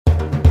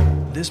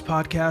This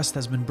podcast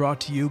has been brought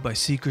to you by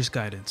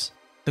SeekersGuidance,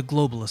 the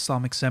global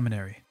Islamic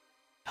seminary.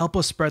 Help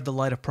us spread the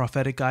light of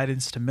prophetic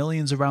guidance to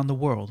millions around the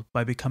world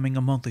by becoming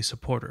a monthly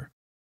supporter.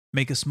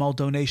 Make a small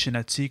donation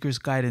at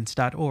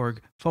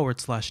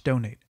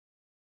SeekersGuidance.org/donate.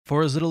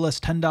 For as little as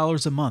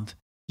 $10 a month,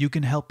 you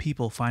can help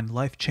people find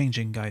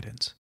life-changing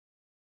guidance.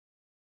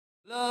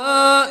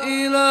 La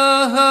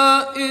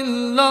ilaha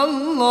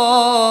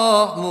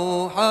illallah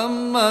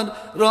Muhammad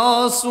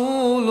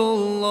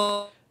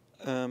Rasulullah.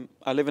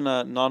 I live in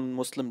a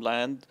non-Muslim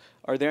land.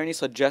 Are there any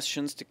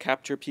suggestions to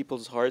capture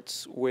people's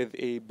hearts with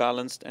a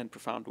balanced and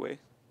profound way?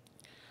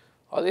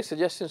 Are there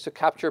suggestions to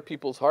capture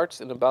people's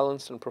hearts in a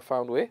balanced and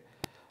profound way?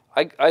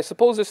 I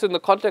suppose this in the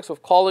context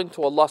of calling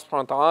to Allah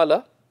subhanahu wa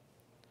ta'ala.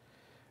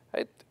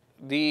 Right?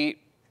 The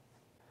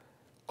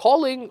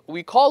calling,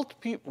 we call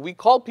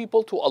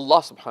people to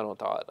Allah subhanahu wa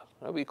ta'ala.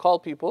 Right? We call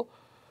people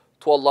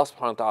to Allah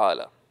subhanahu wa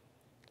ta'ala.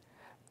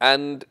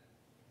 And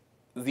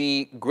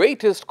the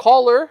greatest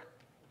caller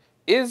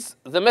is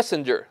the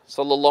Messenger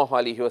sallallahu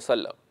alaihi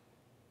wasallam.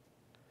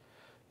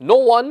 No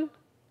one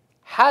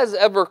has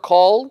ever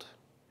called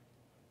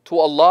to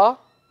Allah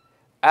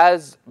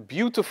as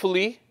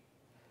beautifully,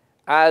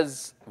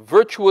 as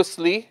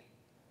virtuously,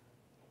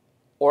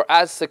 or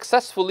as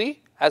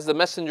successfully as the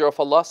Messenger of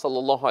Allah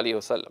sallallahu alaihi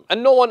wasallam,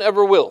 and no one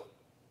ever will.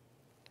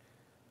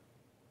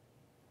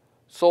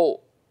 So,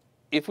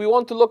 if we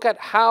want to look at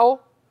how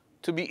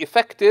to be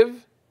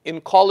effective in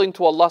calling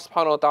to Allah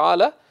subhanahu wa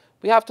ta'ala,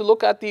 we have to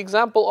look at the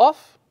example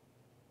of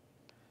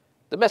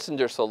the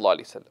Messenger sallallahu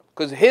alaihi wasallam,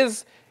 because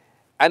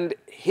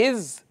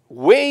his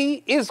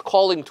way is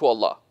calling to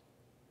Allah.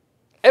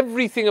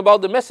 Everything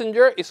about the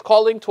Messenger is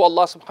calling to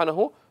Allah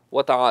subhanahu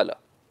wa ta'ala.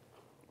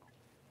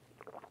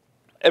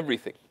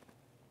 Everything.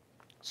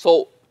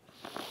 So,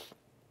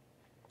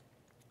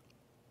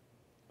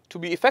 to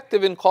be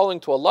effective in calling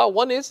to Allah,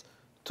 one is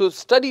to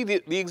study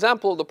the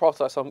example of the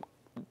Prophet ﷺ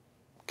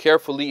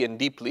carefully and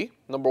deeply,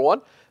 number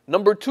one.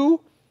 Number two,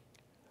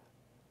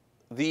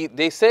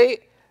 they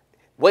say,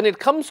 when it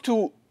comes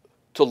to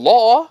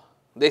law,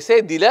 they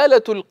say,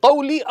 dilalatul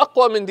qawli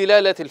aqwa min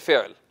dilalatil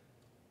fi'l.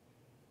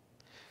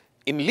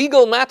 In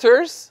legal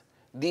matters,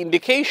 the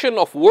indication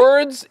of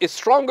words is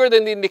stronger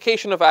than the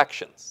indication of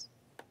actions.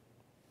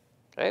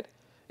 Right?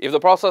 If the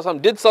Prophet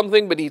ﷺ did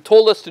something, but he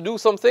told us to do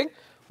something,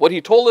 what he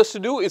told us to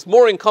do is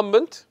more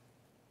incumbent.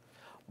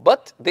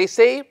 But they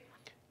say,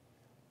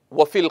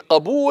 وَفِي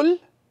الْقَبُولِ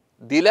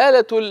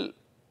دِلَالَةُ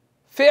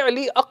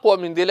الْفِعْلِ أَقْوَى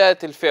مِنْ دِلَالَةِ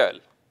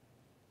الْفِعْلِ.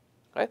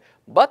 Right?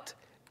 But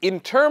in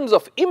terms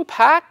of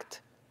impact,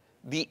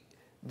 the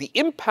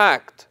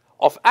impact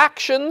of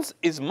actions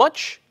is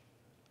much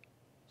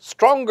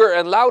stronger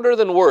and louder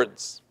than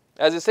words.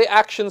 As they say,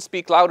 actions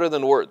speak louder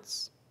than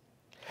words.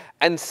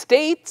 And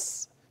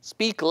states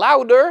speak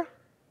louder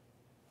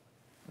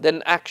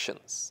than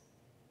actions.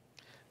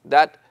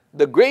 That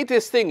the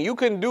greatest thing you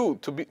can do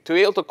to be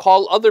able to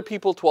call other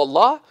people to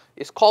Allah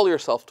is call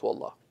yourself to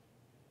Allah.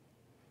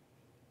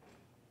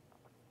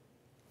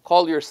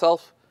 Call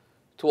yourself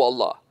to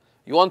Allah.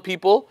 You want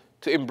people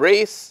to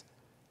embrace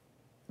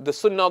the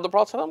sunnah of the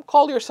Prophet ﷺ?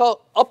 Call yourself,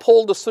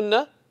 uphold the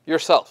sunnah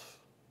yourself.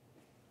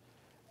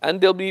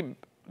 And there'll be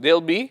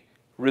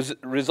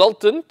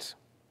resultant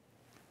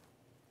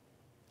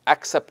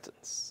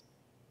acceptance.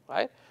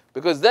 Right?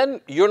 Because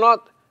then you're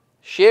not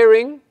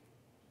sharing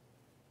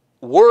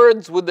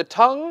words with the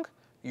tongue,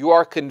 you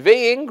are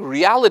conveying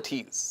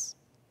realities,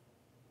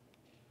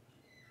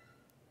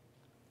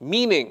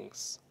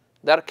 meanings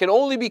that can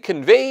only be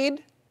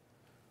conveyed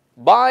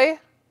by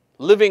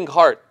living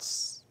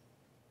hearts.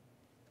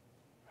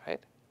 Right?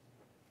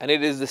 And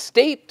it is the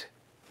state,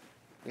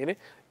 إِنَّ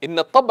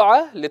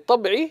الطَّبْعَ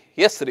لِلطَّبْعِ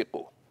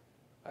يَسْرِقُ.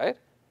 Right?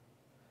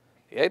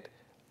 Right?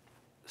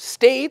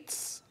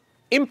 States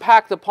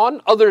impact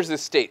upon others'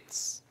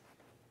 states.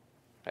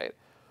 Right?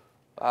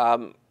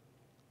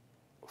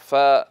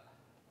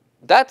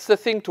 That's the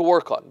thing to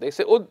work on. They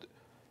say,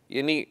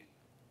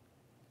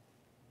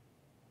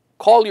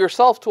 call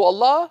yourself to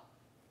Allah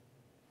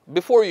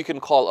before you can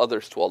call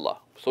others to Allah.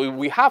 So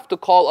we have to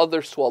call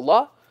others to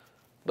Allah,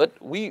 but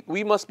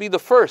we must be the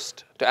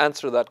first to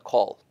answer that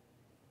call.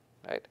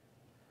 Right?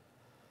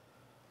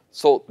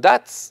 So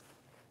that's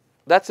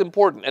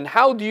important. And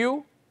how do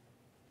you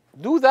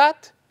do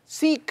that?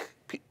 Seek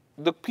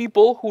the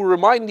people who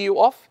remind you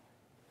of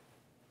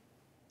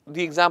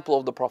the example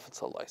of the Prophet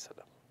ﷺ.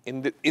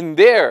 In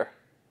their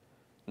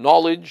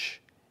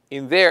knowledge,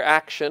 in their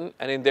action,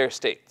 and in their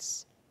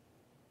states.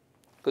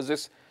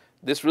 Because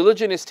this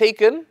religion is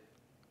taken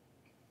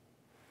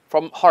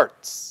from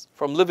hearts,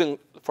 from living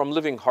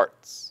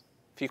hearts.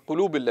 في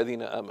قلوب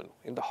الذين آمنوا,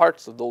 in the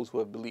hearts of those who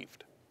have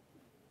believed.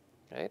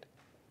 Right?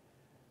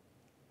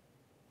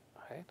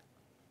 Right?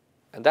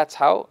 And that's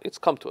how it's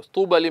come to us.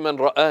 طوبى لمن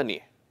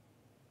رآني.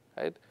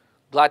 Right?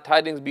 Glad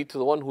tidings be to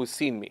the one who has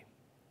seen me.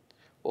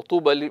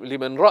 وطوبى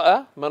لمن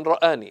رأى من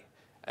رآني.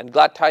 And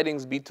glad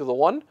tidings be to the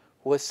one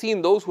who has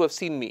seen those who have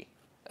seen me,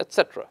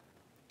 etc.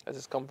 As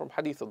has come from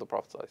hadith of the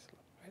Prophet ﷺ.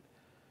 Right?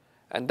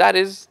 And that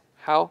is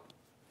how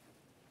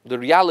the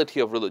reality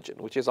of religion,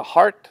 which is a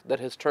heart that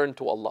has turned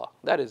to Allah.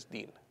 That is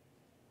deen.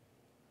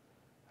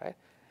 Right?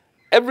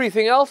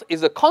 Everything else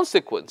is a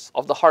consequence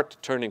of the heart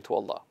turning to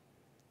Allah.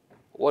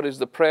 What is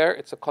the prayer?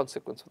 It's a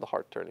consequence of the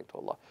heart turning to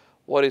Allah.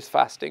 What is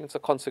fasting? It's a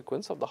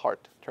consequence of the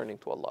heart turning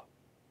to Allah.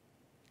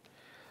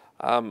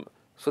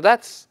 So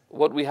that's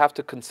what we have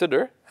to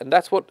consider, and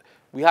that's what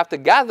we have to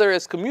gather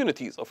as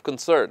communities of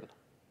concern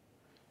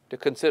to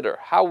consider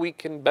how we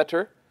can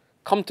better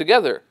come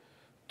together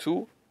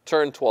to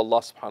turn to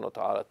Allah subhanahu wa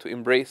ta'ala, to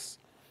embrace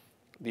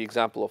the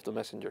example of the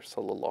Messenger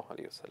sallallahu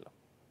alayhi wasallam.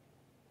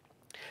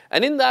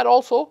 And in that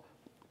also,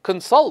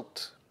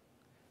 consult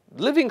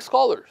living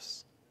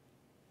scholars.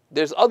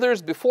 There's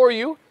others before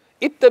you.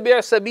 ittabi'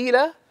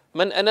 sabila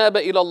man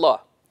anaba ila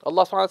Allah.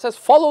 Allah subhanahu wa ta'ala says,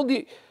 follow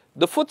the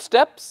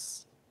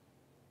footsteps,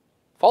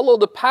 follow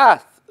the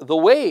path, the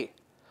way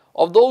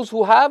of those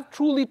who have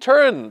truly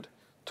turned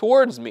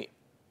towards me.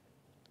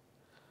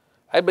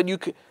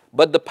 Right?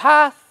 But the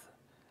path,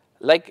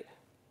 like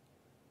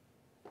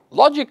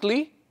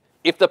logically,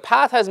 if the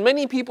path has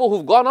many people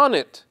who've gone on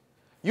it,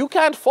 you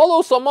can't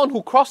follow someone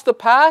who crossed the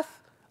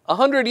path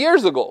 100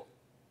 years ago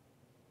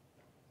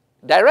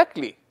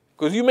directly,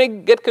 because you may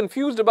get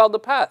confused about the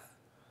path.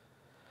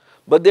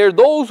 But there are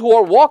those who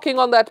are walking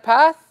on that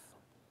path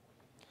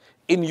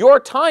in your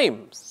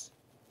times.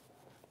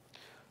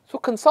 So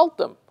consult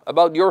them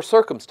about your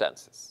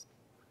circumstances.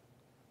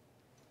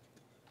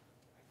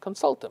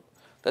 Consult them.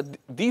 That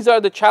these are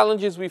the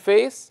challenges we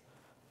face.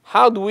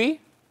 How do we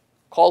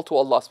call to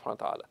Allah subhanahu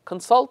wa ta'ala?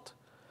 Consult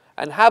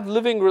and have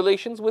living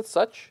relations with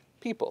such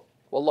people.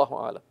 Wallahu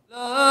a'lam.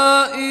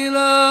 La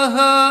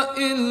ilaha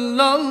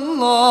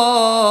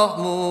illallah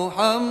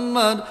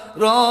Muhammad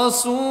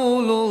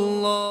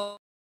Rasulullah.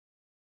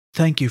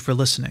 Thank you for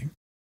listening.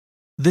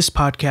 This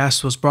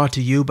podcast was brought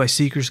to you by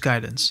Seekers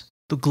Guidance,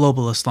 the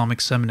Global Islamic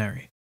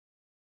Seminary.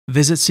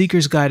 Visit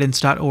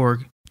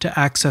SeekersGuidance.org to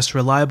access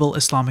reliable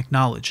Islamic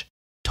knowledge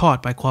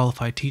taught by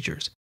qualified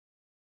teachers.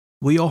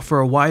 We offer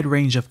a wide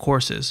range of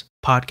courses,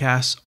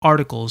 podcasts,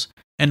 articles,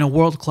 and a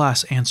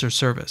world-class answer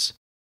service.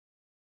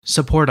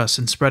 Support us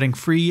in spreading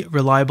free,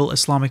 reliable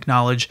Islamic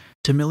knowledge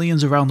to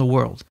millions around the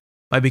world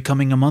by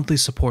becoming a monthly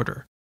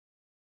supporter.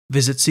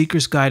 Visit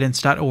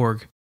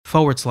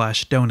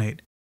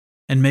SeekersGuidance.org/donate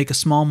and make a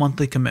small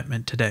monthly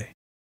commitment today.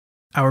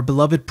 Our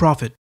beloved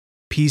Prophet,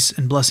 peace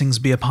and blessings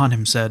be upon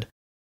him, said,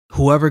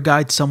 "Whoever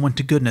guides someone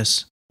to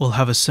goodness will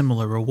have a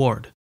similar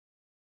reward."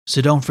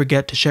 So don't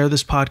forget to share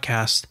this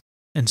podcast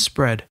and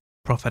spread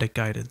prophetic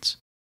guidance.